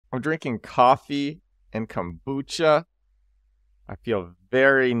I'm drinking coffee and kombucha. I feel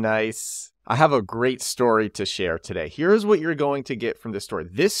very nice. I have a great story to share today. Here's what you're going to get from this story.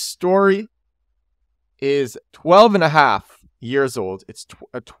 This story is 12 and a half years old. It's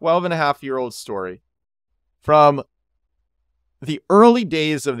a 12 and a half year old story from the early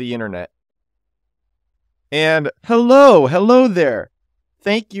days of the internet. And hello there.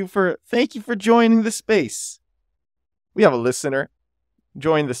 Thank you for joining the space. We have a listener.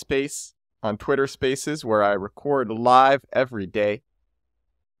 Join the space on Twitter Spaces, where I record live every day.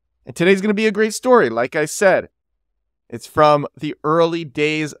 And today's going to be a great story. Like I said, it's from the early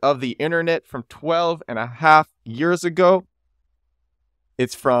days of the internet, from 12 and a half years ago.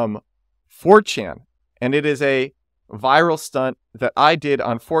 It's from 4chan, and it is a viral stunt that I did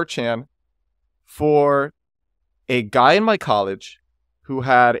on 4chan for a guy in my college who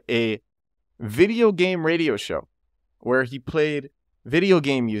had a video game radio show where he played video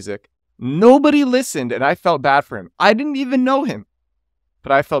game music. Nobody listened, and I felt bad for him. I didn't even know him,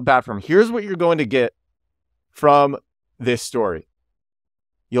 but I felt bad for him. Here's what you're going to get from this story.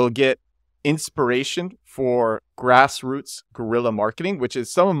 You'll get inspiration for grassroots guerrilla marketing, which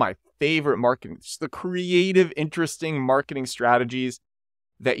is some of my favorite marketing. It's the creative, interesting marketing strategies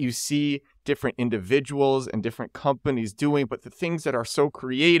that you see different individuals and different companies doing, but the things that are so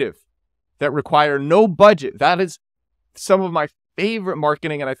creative, that require no budget. That is some of my favorite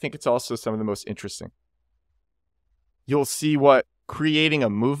marketing, and I think it's also some of the most interesting. You'll see what creating a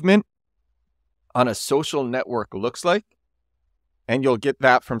movement on a social network looks like, and you'll get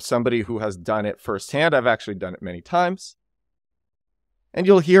that from somebody who has done it firsthand. I've actually done it many times. And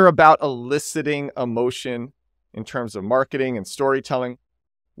you'll hear about eliciting emotion in terms of marketing and storytelling,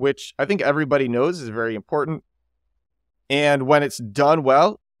 which I think everybody knows is very important. And when it's done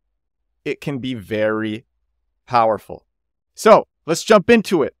well, it can be very powerful. So let's jump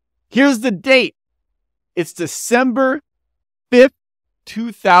into it. Here's the date. It's December 5th,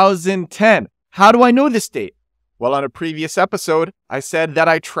 2010. How do I know this date? Well, on a previous episode, I said that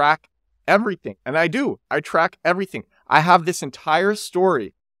I track everything. And I do. I track everything. I have this entire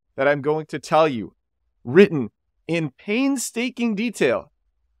story that I'm going to tell you written in painstaking detail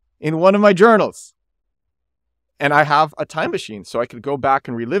in one of my journals. And I have a time machine, so I could go back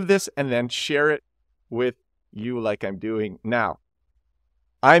and relive this and then share it with you like I'm doing now.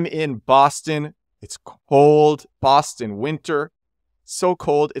 I'm in Boston. It's cold, Boston winter. So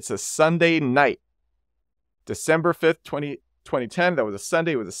cold, it's a Sunday night. December 5th, 2010. That was a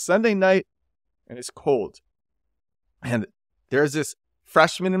Sunday. It was a Sunday night, and it's cold. And there's this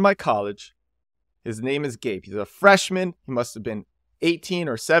freshman in my college. His name is Gabe. He's a freshman. He must have been 18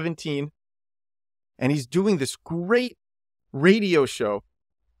 or 17. And he's doing this great radio show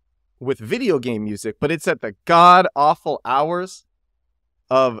with video game music, but it's at the god-awful hours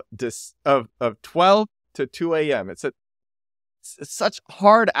of 12 to 2 a.m. It's such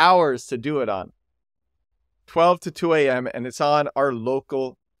hard hours to do it on. 12 to 2 a.m. and it's on our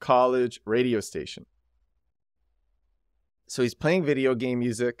local college radio station. So he's playing video game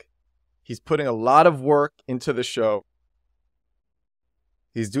music. He's putting a lot of work into the show.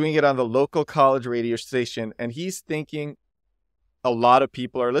 He's doing it on the local college radio station, and he's thinking a lot of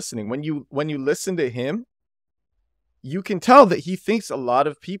people are listening. When you listen to him, you can tell that he thinks a lot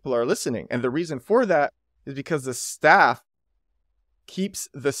of people are listening. And the reason for that is because the staff keeps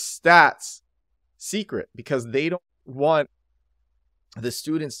the stats secret, because they don't want the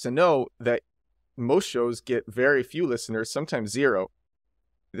students to know that most shows get very few listeners, sometimes zero.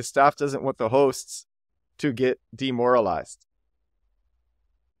 The staff doesn't want the hosts to get demoralized.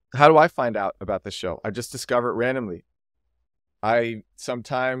 How do I find out about the show? I just discover it randomly. I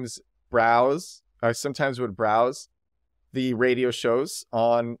sometimes would browse the radio shows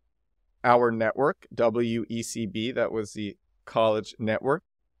on our network, WECB, that was the college network.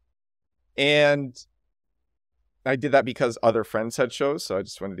 And I did that because other friends had shows, so I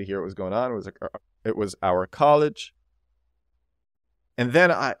just wanted to hear what was going on. It was our college. And then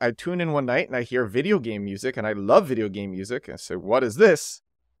I tune in one night and I hear video game music, and I love video game music. I said, what is this?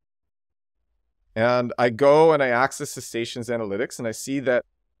 And I go and I access the station's analytics, and I see that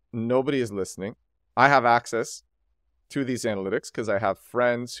nobody is listening. I have access to these analytics because I have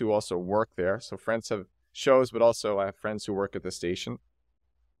friends who also work there. So friends have shows, but also I have friends who work at the station.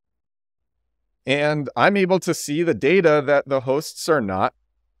 And I'm able to see the data that the hosts are not.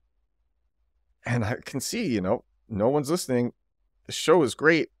 And I can see, no one's listening. The show is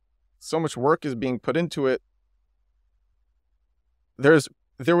great. So much work is being put into it.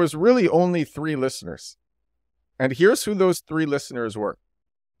 There was really only 3 listeners. And here's who those 3 listeners were.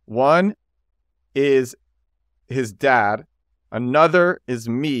 One is his dad, Another is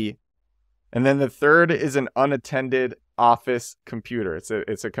me. And then the third is an unattended office computer.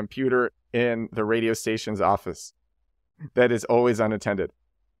 It's a computer in the radio station's office that is always unattended.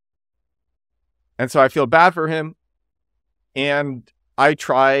 And so I feel bad for him. And I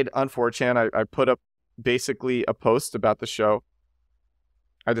tried on 4chan. I put up basically a post about the show.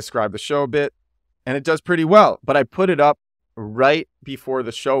 I described the show a bit, and it does pretty well. But I put it up right before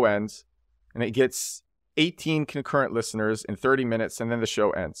the show ends, and it gets 18 concurrent listeners in 30 minutes, and then the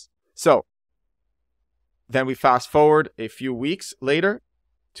show ends. So then we fast forward a few weeks later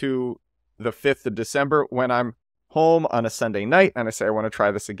to the 5th of December when I'm home on a Sunday night, and I say, I want to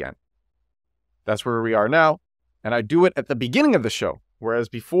try this again. That's where we are now. And I do it at the beginning of the show. Whereas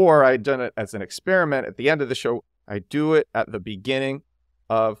before I'd done it as an experiment at the end of the show, I do it at the beginning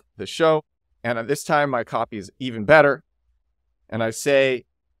of the show. And at this time, my copy is even better. And I say,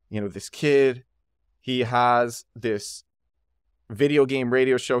 this kid, he has this video game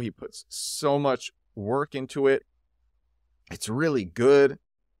radio show. He puts so much work into it. It's really good.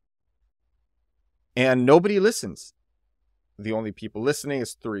 And nobody listens. The only people listening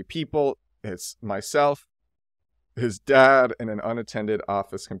is 3 people. It's myself, his dad, and an unattended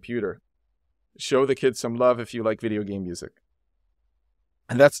office computer. Show the kid some love if you like video game music.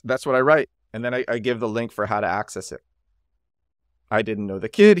 And that's what I write. And then I give the link for how to access it. I didn't know the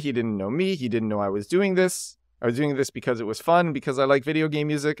kid. He didn't know me. He didn't know I was doing this. I was doing this because it was fun, because I like video game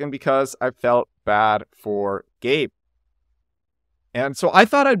music, and because I felt bad for Gabe. And so I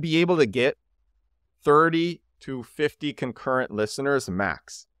thought I'd be able to get 30 to 50 concurrent listeners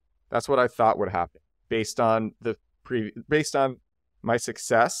max. That's what I thought would happen based on my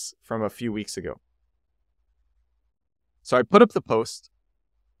success from a few weeks ago. So I put up the post,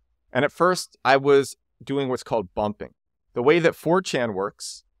 and at first I was doing what's called bumping. The way that 4chan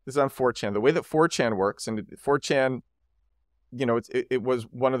works, this is on 4chan, the way that 4chan works, and 4chan, it was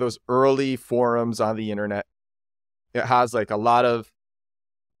one of those early forums on the internet. It has like a lot of,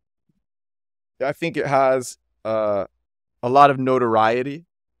 I think it has a lot of notoriety.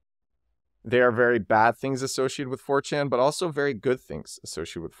 There are very bad things associated with 4chan, but also very good things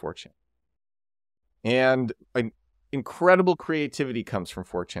associated with 4chan. And an incredible creativity comes from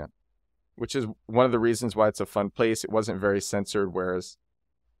 4chan, which is one of the reasons why it's a fun place. It wasn't very censored,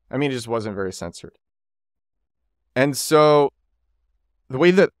 it just wasn't very censored. And so the way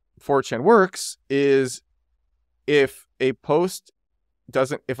that 4chan works is if a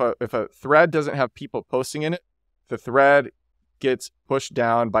thread doesn't have people posting in it, the thread gets pushed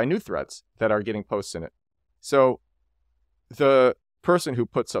down by new threads that are getting posts in it. So the person who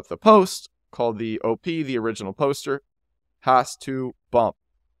puts up the post, called the OP, the original poster, has to bump,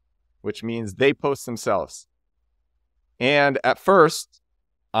 which means they post themselves. And at first,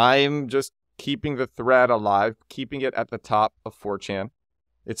 I'm just keeping the thread alive, keeping it at the top of 4chan.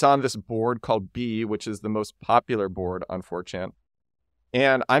 It's on this board called B, which is the most popular board on 4chan.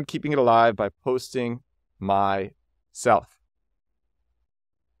 And I'm keeping it alive by posting myself.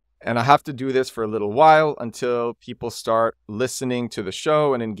 And I have to do this for a little while until people start listening to the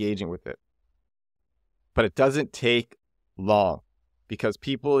show and engaging with it. But it doesn't take long because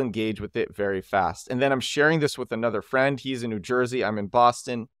people engage with it very fast. And then I'm sharing this with another friend. He's in New Jersey. I'm in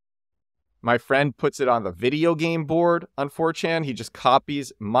Boston. My friend puts it on the video game board on 4chan. He just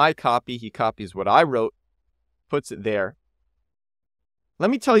copies my copy. He copies what I wrote, puts it there. Let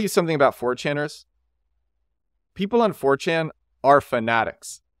me tell you something about 4chaners. People on 4chan are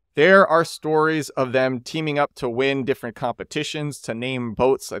fanatics. There are stories of them teaming up to win different competitions, to name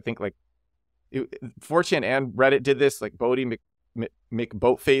boats. I think 4chan and Reddit did this, like Bodie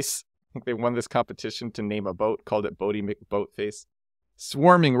McBoatface. I think they won this competition to name a boat, called it Bodie McBoatface.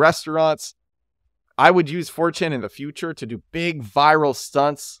 Swarming restaurants. I would use 4chan in the future to do big viral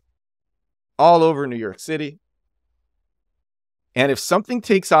stunts all over New York City. And if something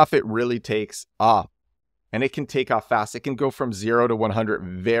takes off, it really takes off. And it can take off fast. It can go from 0 to 100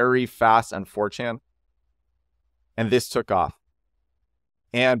 very fast on 4chan. And this took off.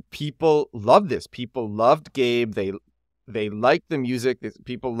 And people loved this. People loved Gabe. They liked the music.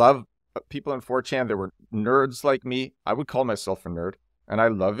 People on 4chan. There were nerds like me. I would call myself a nerd. And I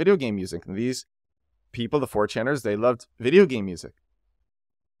love video game music. And these people, the 4chaners, they loved video game music.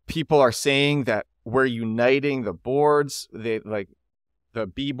 People are saying that we're uniting the boards. They like the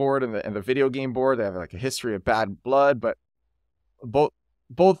B board and the video game board. They have like a history of bad blood, but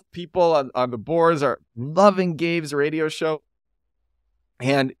both people on the boards are loving Gabe's radio show.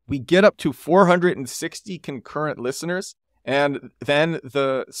 And we get up to 460 concurrent listeners. And then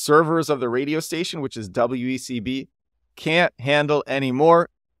the servers of the radio station, which is WECB, can't handle anymore.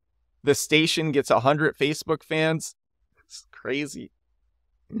 The station gets 100 Facebook fans. It's crazy.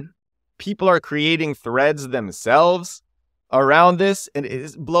 People are creating threads themselves around this, and it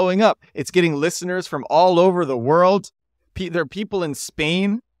is blowing up. It's getting listeners from all over the world. There are people in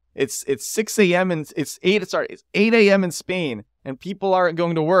Spain. It's 6 a.m. and it's 8 a.m. in Spain, and people aren't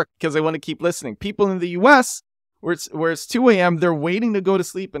going to work because they want to keep listening. People in the US, where it's 2 a.m., they're waiting to go to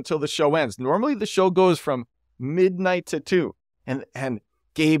sleep until the show ends. Normally the show goes from midnight to 2, and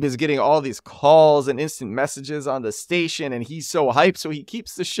Gabe is getting all these calls and instant messages on the station, and he's so hyped, so he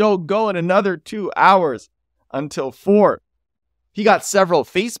keeps the show going another 2 hours until 4. He got several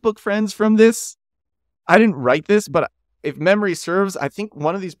Facebook friends from this. I didn't write this, but if memory serves, I think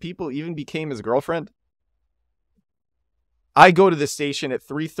one of these people even became his girlfriend. I go to the station at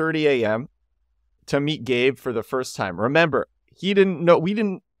 3:30 a.m. to meet Gabe for the first time. Remember, he didn't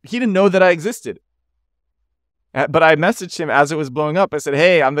know that I existed. But I messaged him as it was blowing up. I said,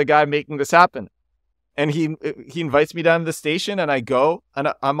 "Hey, I'm the guy making this happen." And he invites me down to the station, and I go, and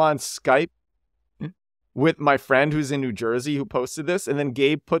I'm on Skype with my friend who's in New Jersey who posted this. And then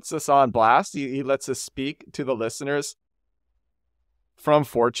Gabe puts us on blast. He lets us speak to the listeners from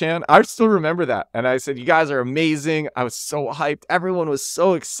 4chan. I still remember that. And I said, "You guys are amazing." I was so hyped. Everyone was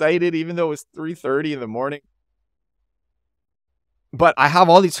so excited, even though it was 3:30 in the morning. But I have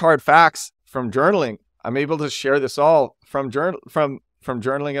all these hard facts from journaling. I'm able to share this all from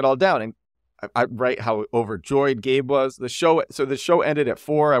journaling it all down. And I write how overjoyed Gabe was. The show ended at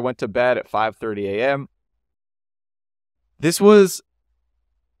 4. I went to bed at 5:30 a.m. This was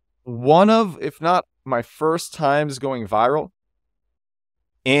one of, if not my first times going viral.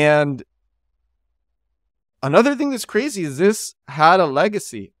 And another thing that's crazy is this had a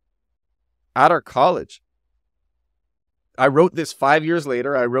legacy at our college. I wrote this 5 years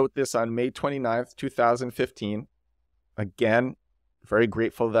later. I wrote this on May 29th, 2015. Again, very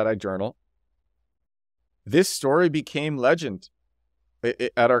grateful that I journal. This story became legend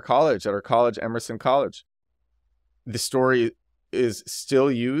at our college, Emerson College. The story is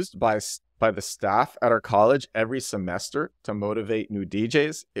still used by the staff at our college every semester to motivate new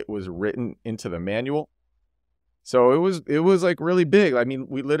DJs. It was written into the manual. So it was like really big. I mean,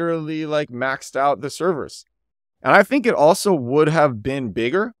 we literally like maxed out the servers. And I think it also would have been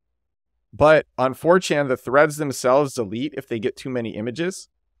bigger, but on 4chan, the threads themselves delete if they get too many images.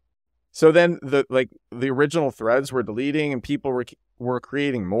 So then the original threads were deleting and people were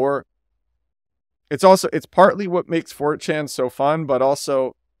creating more. It's partly what makes 4chan so fun, but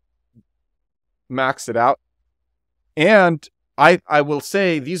also maxed it out. And I will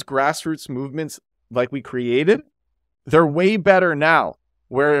say these grassroots movements like we created, they're way better now,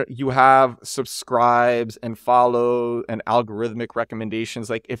 where you have subscribes and follow and algorithmic recommendations.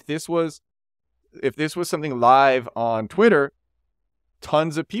 Like if this was something live on Twitter,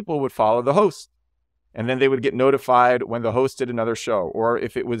 tons of people would follow the host. And then they would get notified when the host did another show. Or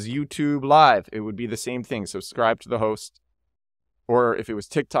if it was YouTube Live, it would be the same thing. Subscribe to the host. Or if it was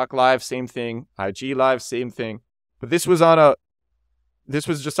TikTok Live, same thing. IG Live, same thing. But this was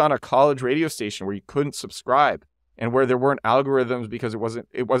just on a college radio station where you couldn't subscribe and where there weren't algorithms because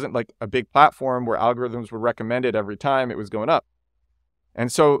it wasn't like a big platform where algorithms were recommended every time it was going up.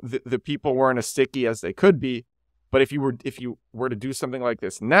 And so the people weren't as sticky as they could be. But if you were to do something like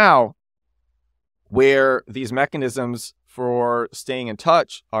this now, where these mechanisms for staying in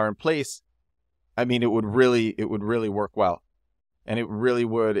touch are in place, I mean, it would really work well. And it really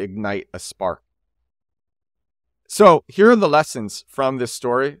would ignite a spark. So here are the lessons from this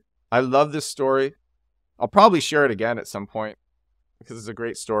story. I love this story. I'll probably share it again at some point because it's a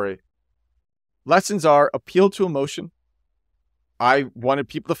great story. Lessons are: appeal to emotion. I wanted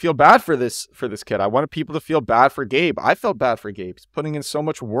people to feel bad for this kid. I wanted people to feel bad for Gabe. I felt bad for Gabe. He's putting in so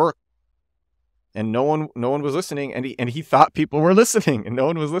much work. And no one was listening, and he thought people were listening, and no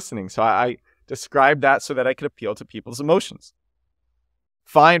one was listening. So I described that so that I could appeal to people's emotions.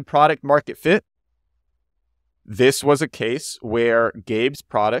 Find product market fit. This was a case where Gabe's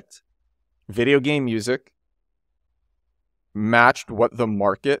product, video game music, matched what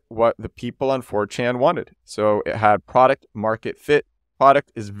the people on 4chan wanted. So it had product market fit. Product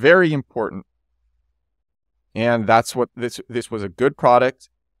is very important. And that's what this was, a good product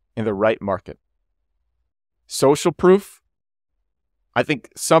in the right market. Social proof. I think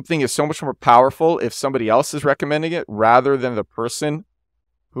something is so much more powerful if somebody else is recommending it rather than the person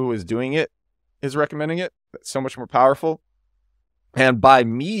who is doing it is recommending it. That's so much more powerful. And by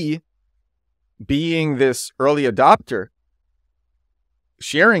me being this early adopter,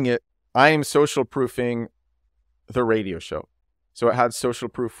 sharing it, I am social proofing the radio show. So it had social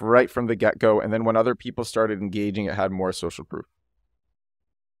proof right from the get-go. And then when other people started engaging, it had more social proof.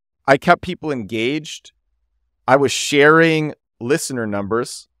 I kept people engaged I was sharing listener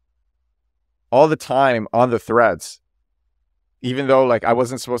numbers all the time on the threads. Even though like I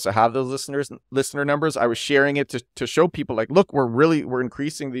wasn't supposed to have those listener numbers, I was sharing it to show people like, look, we're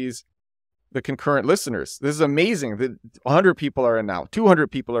increasing the concurrent listeners. This is amazing. 100 people are in now. 200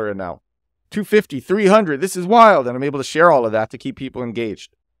 people are in now. 250, 300. This is wild. And I'm able to share all of that to keep people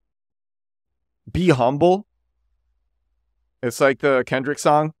engaged. Be humble. It's like the Kendrick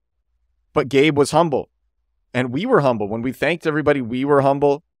song, but Gabe was humble. And we were humble. When we thanked everybody, we were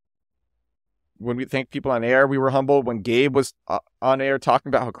humble. When we thanked people on air, we were humble. When Gabe was on air talking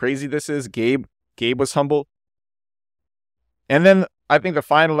about how crazy this is, Gabe was humble. And then I think the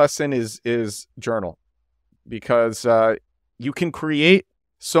final lesson is journal, because you can create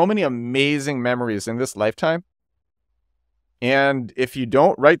so many amazing memories in this lifetime. And if you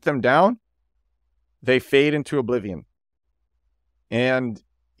don't write them down, they fade into oblivion. And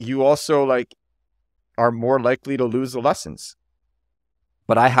you also like are more likely to lose the lessons.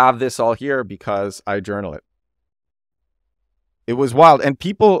 But I have this all here because I journal it. It was wild. And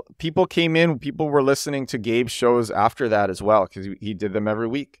people came in, people were listening to Gabe's shows after that as well, because he did them every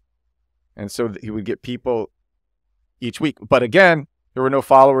week. And so he would get people each week. But again, there were no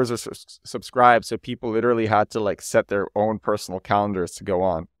followers or subscribed, so people literally had to like set their own personal calendars to go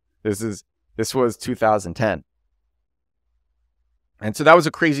on. This was 2010. And so that was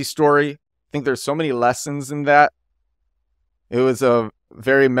a crazy story. I think there's so many lessons in that. It was a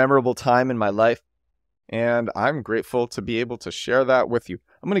very memorable time in my life, and I'm grateful to be able to share that with you.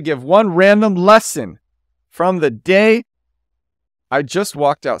 I'm going to give one random lesson from the day. I just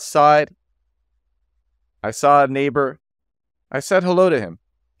walked outside. I saw a neighbor. I said hello to him.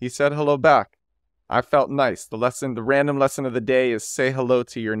 He said hello back. I felt nice. The random lesson of the day is say hello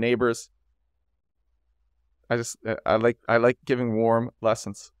to your neighbors. I like giving warm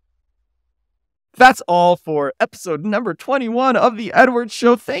lessons. That's all for episode number 21 of The Edward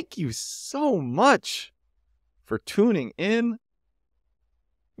Show. Thank you so much for tuning in.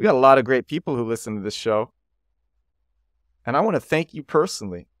 We got a lot of great people who listen to this show. And I want to thank you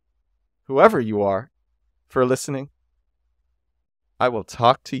personally, whoever you are, for listening. I will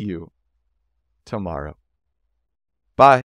talk to you tomorrow. Bye.